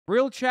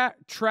Real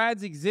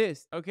trads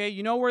exist, okay?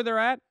 You know where they're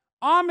at?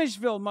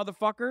 Amishville,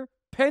 motherfucker.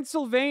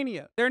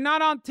 Pennsylvania. They're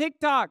not on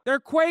TikTok.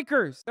 They're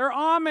Quakers. They're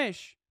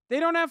Amish.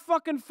 They don't have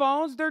fucking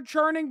phones. They're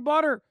churning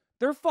butter.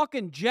 They're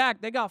fucking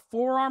jacked. They got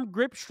forearm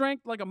grip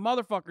strength like a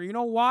motherfucker. You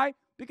know why?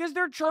 Because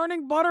they're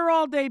churning butter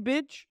all day,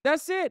 bitch.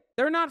 That's it.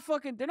 They're not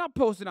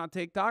posting on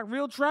TikTok.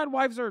 Real trad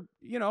wives are,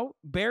 you know,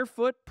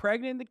 barefoot,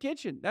 pregnant in the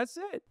kitchen. That's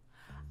it.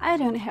 I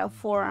don't have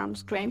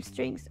forearms,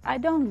 hamstrings. I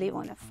don't live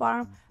on a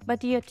farm,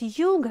 but yet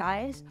you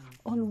guys,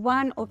 on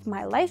one of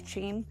my live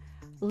stream,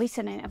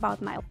 listening about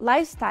my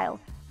lifestyle,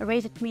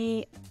 rated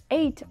me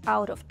 8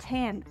 out of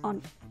 10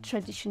 on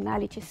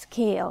traditionality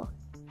scale.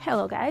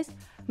 Hello guys,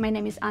 my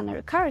name is Anna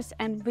Ricars,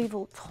 and we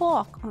will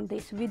talk on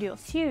this video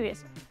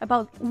series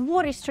about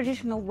what is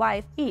traditional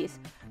wife is,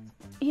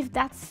 if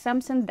that's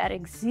something that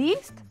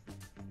exists,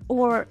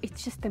 or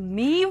it's just a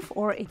meme,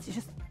 or it's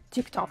just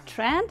TikTok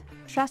trend.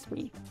 Trust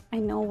me, I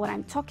know what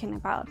I'm talking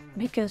about,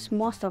 because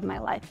most of my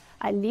life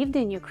I lived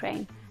in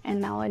Ukraine and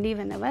now I live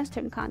in a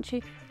Western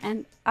country,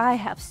 and I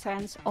have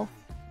sense of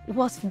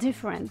what's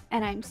different,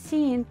 and I'm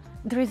seeing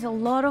there is a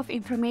lot of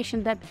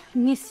information that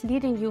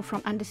misleading you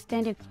from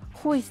understanding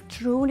who is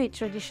truly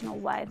traditional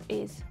wife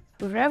is.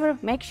 However,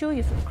 make sure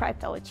you subscribe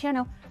to our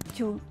channel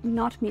to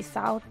not miss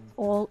out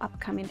all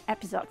upcoming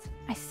episodes.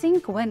 I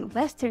think when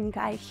Western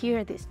guy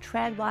hear this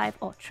trad wife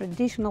or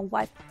traditional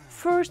wife,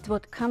 first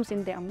what comes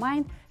in their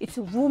mind, it's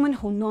a woman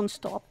who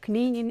non-stop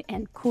cleaning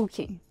and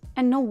cooking.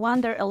 And no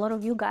wonder a lot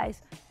of you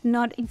guys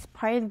not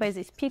inspired by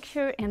this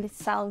picture, and it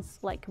sounds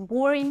like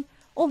boring,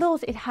 although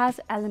it has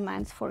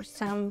elements for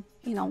some,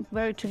 you know,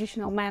 very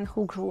traditional men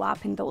who grew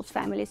up in those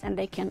families and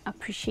they can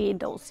appreciate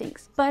those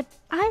things. But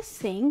I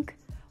think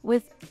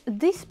with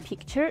this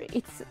picture,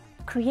 it's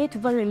create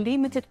very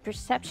limited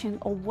perception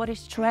of what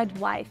is trad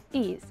wife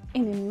is.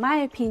 And in my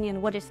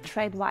opinion, what is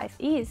trad wife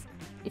is,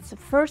 it's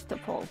first of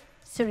all,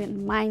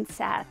 certain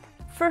mindset.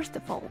 First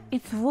of all,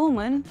 it's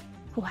woman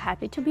who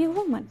happy to be a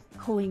woman,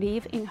 who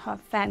live in her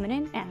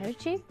feminine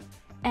energy,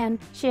 and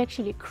she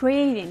actually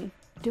craving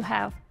to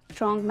have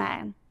strong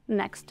man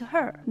next to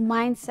her.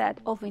 Mindset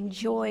of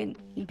enjoying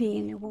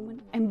being a woman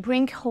and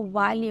bring her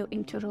value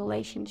into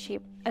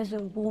relationship as a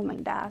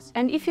woman does.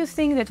 And if you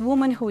think that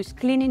woman who is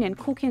cleaning and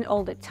cooking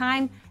all the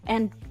time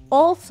and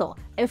also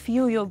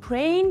fuel your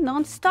brain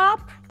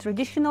non-stop,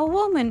 traditional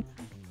woman,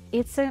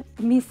 it's a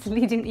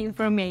misleading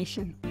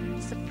information.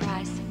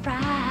 Surprise,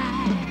 surprise.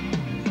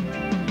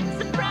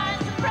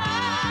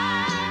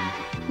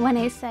 When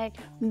I say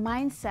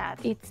mindset,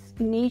 it's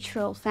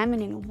natural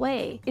feminine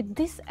way. It's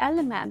this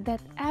element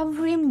that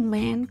every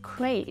man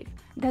crave.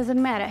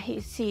 Doesn't matter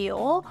he's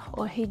CEO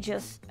or he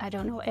just, I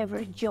don't know,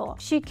 average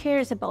job. She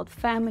cares about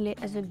family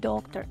as a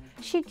doctor.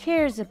 She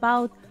cares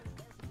about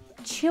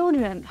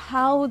children,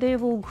 how they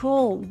will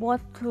grow,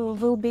 what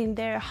will be in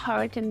their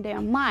heart and their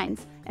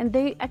minds. And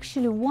they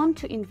actually want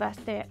to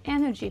invest their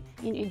energy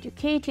in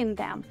educating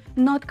them,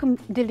 not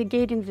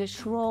delegating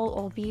this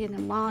role of being a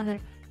mother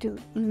to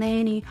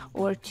nanny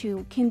or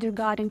to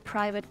kindergarten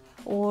private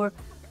or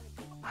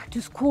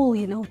to school,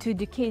 you know, to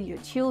educate your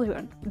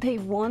children. They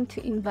want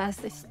to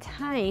invest this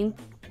time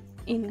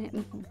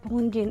in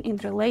bonding, in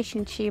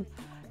relationship,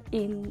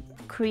 in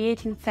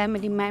creating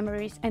family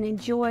memories and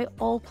enjoy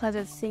all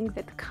pleasant things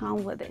that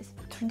come with this.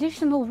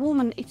 Traditional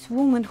woman, it's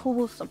woman who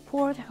will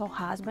support her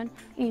husband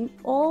in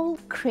all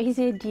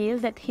crazy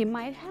ideas that he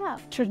might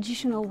have.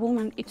 Traditional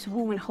woman, it's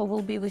woman who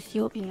will be with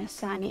you in a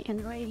sunny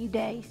and rainy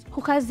days, who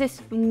has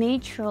this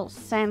natural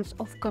sense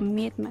of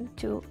commitment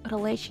to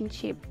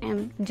relationship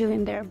and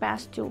doing their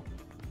best to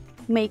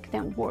make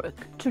them work.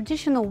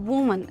 Traditional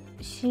woman,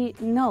 she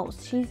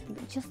knows she's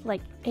just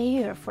like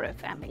air for a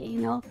family,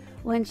 you know.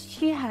 When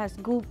she has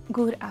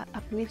good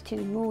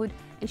uplifting mood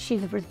and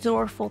she's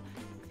resourceful,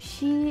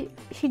 she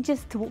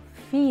just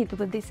feed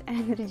with this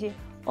energy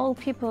all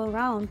people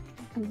around,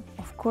 and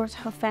of course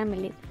her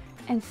family.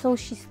 And so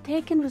she's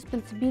taking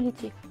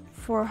responsibility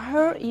for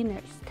her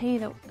inner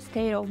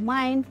state of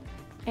mind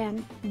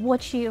and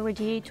what she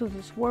radiates to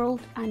this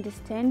world,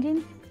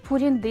 understanding,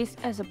 putting this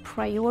as a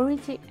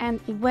priority. And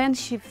when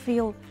she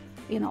feel,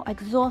 you know,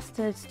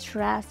 exhausted,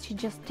 stressed, she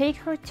just take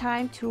her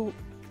time to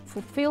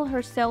fulfill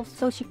herself,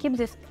 so she keeps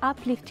this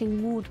uplifting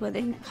mood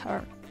within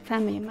her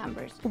family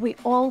members. We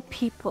all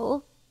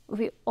people,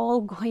 we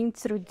all going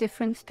through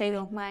different state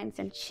of minds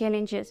and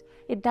challenges.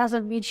 It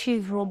doesn't mean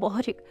she's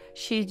robotic,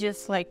 she's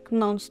just like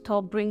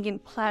non-stop bringing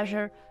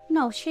pleasure.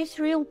 No, she's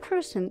a real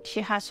person.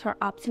 She has her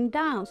ups and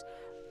downs.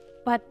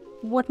 But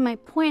what my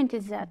point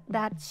is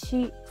that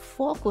she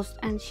focused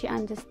and she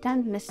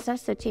understands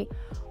necessity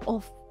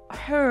of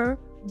her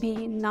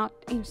being not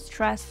in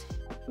stress,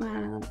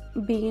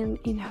 being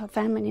in her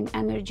feminine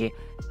energy,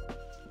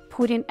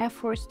 putting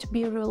efforts to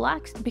be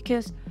relaxed,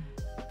 because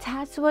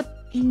that's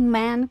what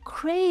man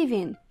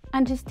craving.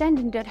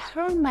 Understanding that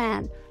her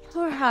man,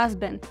 her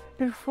husband,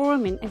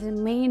 performing as a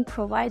main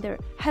provider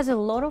has a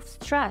lot of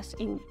stress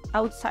in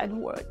outside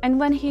world, and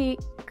when he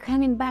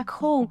coming back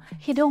home,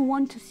 he don't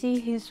want to see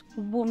his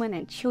woman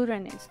and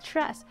children in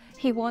stress.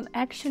 He want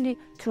actually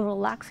to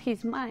relax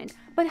his mind.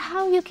 But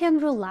how you can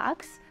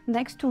relax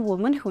next to a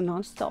woman who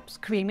non-stop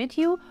scream at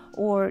you,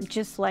 or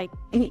just like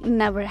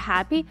never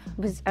happy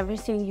with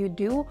everything you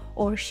do,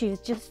 or she's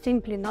just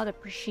simply not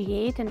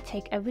appreciate and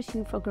take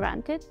everything for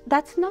granted,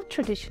 that's not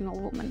traditional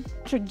woman.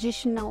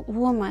 Traditional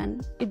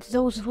woman, it's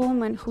those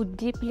women who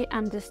deeply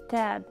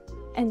understand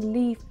and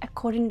live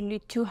accordingly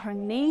to her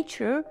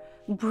nature,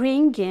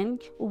 bringing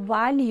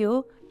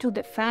value to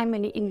the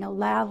family in a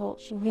level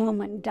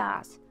woman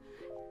does.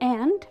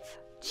 And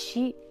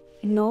she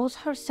knows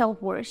her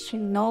self-worth, she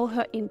knows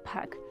her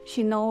impact,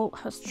 she knows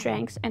her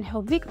strengths and her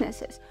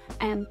weaknesses,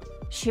 and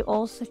she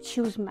also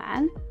chooses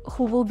men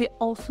who will be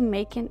also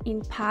making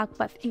impact,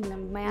 but in a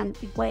man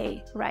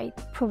way, right?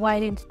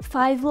 Providing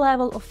 5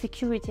 levels of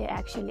security.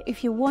 Actually,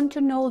 if you want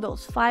to know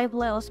those 5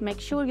 levels, make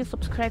sure you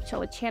subscribe to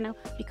our channel,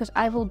 because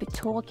I will be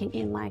talking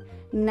in my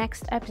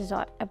next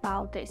episode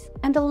about this.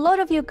 And a lot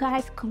of you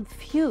guys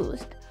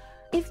confused.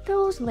 If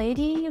those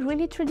ladies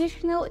really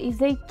traditional, if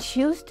they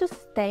choose to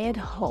stay at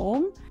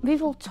home, we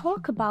will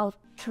talk about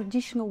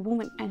traditional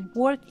women and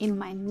work in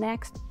my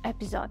next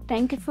episode.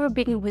 Thank you for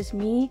being with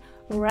me.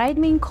 Write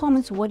me in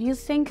comments what you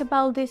think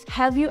about this.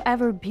 Have you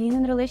ever been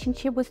in a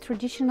relationship with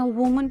traditional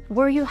women?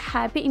 Were you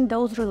happy in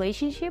those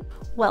relationships?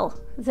 Well,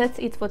 that's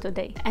it for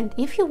today. And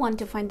if you want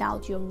to find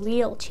out your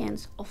real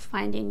chance of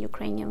finding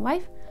Ukrainian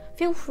wife,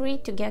 feel free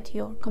to get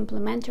your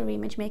complimentary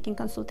matchmaking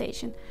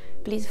consultation.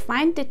 Please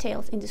find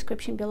details in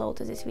description below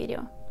to this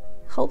video.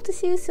 Hope to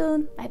see you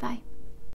soon. Bye bye.